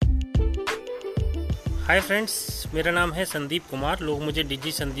Hi friends, मेरा नाम है संदीप कुमार। लोग मुझे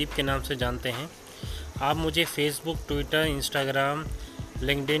डिजी संदीप के नाम से जानते हैं। आप मुझे Facebook, Twitter, Instagram,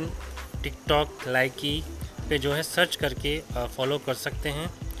 LinkedIn, TikTok, लाइकी पे जो है सर्च करके फॉलो कर सकते हैं।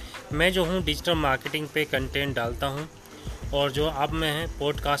 मैं जो हूँ डिजिटल मार्केटिंग पे कंटेंट डालता हूँ और जो अब मैं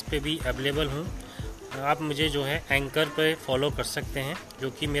पॉडकास्ट पे भी अवेलेबल हूँ। आप मुझे जो है एंकर पे फॉलो कर सकते हैं, जो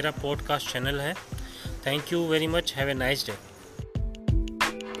कि मेरा पॉडकास्ट चैनल है। Thank you very much. Have a nice day.